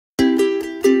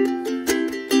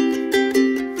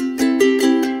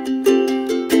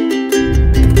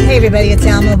Hey everybody, it's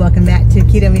Alma. Welcome back to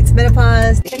Keto Meets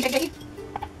Menopause. You see it?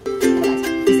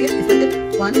 It's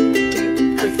lifted. 1, 2,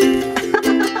 3.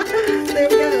 There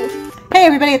we go. Hey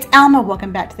everybody, it's Alma.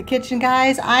 Welcome back to the kitchen,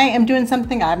 guys. I am doing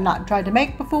something I've not tried to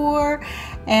make before,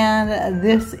 and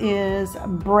this is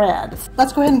bread.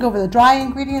 Let's go ahead and go over the dry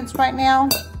ingredients right now.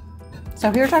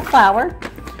 So here's our flour.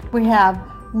 We have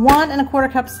 1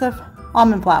 1/4 cups of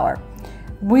almond flour.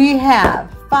 We have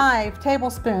 5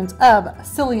 tablespoons of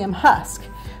psyllium husk.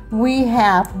 We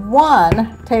have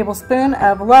 1 tablespoon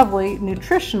of lovely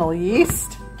nutritional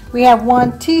yeast. We have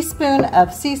 1 teaspoon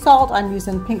of sea salt. I'm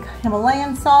using pink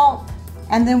Himalayan salt.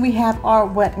 And then we have our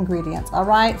wet ingredients. All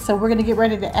right, so we're gonna get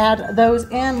ready to add those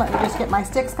in. Let me just get my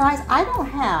sticks, guys. I don't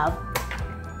have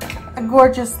a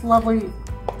gorgeous, lovely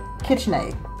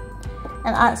KitchenAid.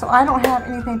 And so I don't have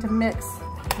anything to mix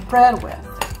bread with.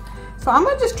 So I'm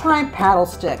gonna just try and paddle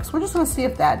sticks. We're just gonna see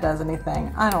if that does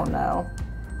anything. I don't know.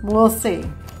 We'll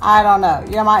see. I don't know.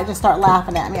 You might just start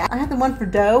laughing at me. I have the one for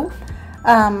dough,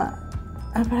 but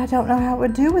I don't know how it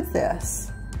would do with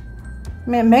this. I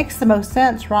mean, it makes the most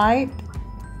sense, right?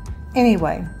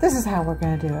 Anyway, this is how we're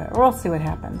gonna do it. We'll see what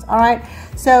happens. All right,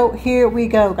 so here we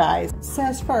go, guys. It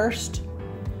says first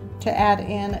to add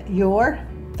in your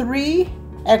 3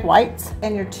 egg whites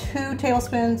and your 2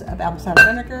 tablespoons of apple cider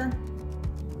vinegar.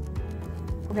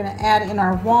 We're gonna add in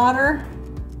our water.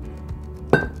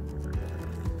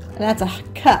 And that's a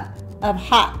cup of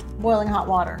hot, boiling hot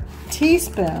water.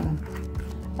 Teaspoon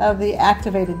of the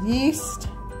activated yeast.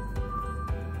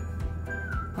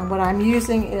 And what I'm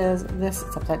using is this,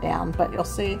 it's upside down, but you'll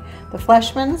see the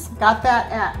Fleshman's. Got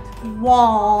that at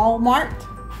Walmart.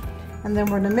 And then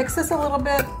we're gonna mix this a little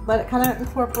bit, let it kind of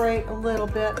incorporate a little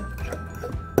bit.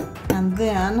 And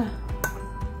then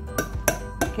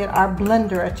get our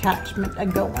blender attachment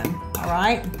going, all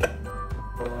right?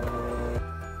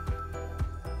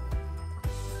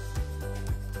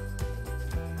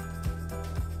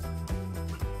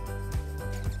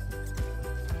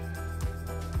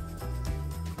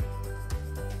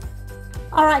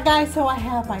 All right, guys, so I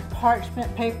have my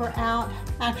parchment paper out.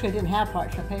 Actually, I didn't have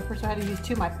parchment paper, so I had to use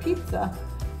 2 of my pizza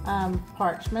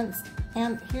parchments.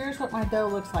 And here's what my dough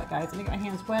looks like, guys. Let me get my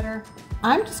hands wetter.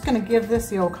 I'm just gonna give this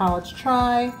the old college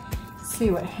try,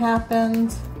 see what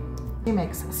happens. She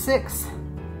makes 6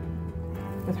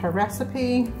 with her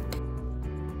recipe.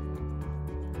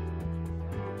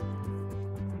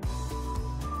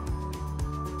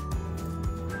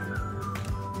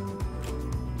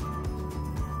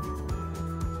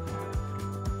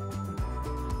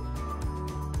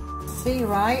 See,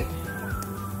 right?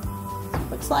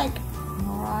 Looks like.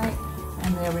 All right,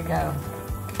 and there we go.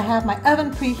 I have my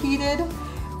oven preheated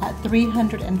at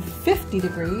 350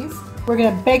 degrees. We're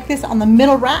gonna bake this on the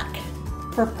middle rack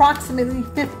for approximately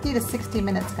 50 to 60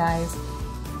 minutes, guys.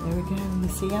 There we go, you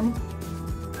see them?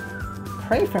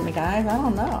 Pray for me, guys, I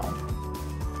don't know.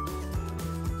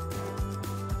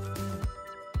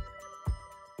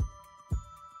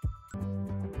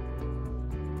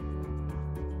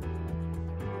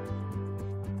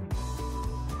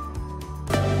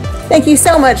 Thank you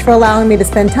so much for allowing me to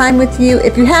spend time with you.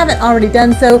 If you haven't already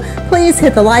done so, please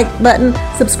hit the like button,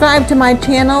 subscribe to my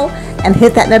channel, and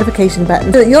hit that notification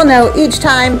button so that you'll know each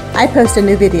time I post a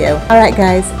new video. All right,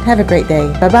 guys, have a great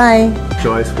day. Bye-bye.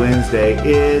 Choice Wednesday,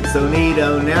 it's so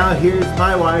neato. Now here's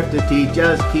my wife to teach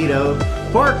us keto.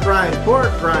 Pork rinds,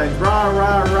 rah,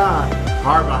 rah, rah.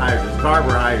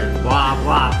 Carbohydrates, blah,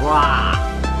 blah, blah.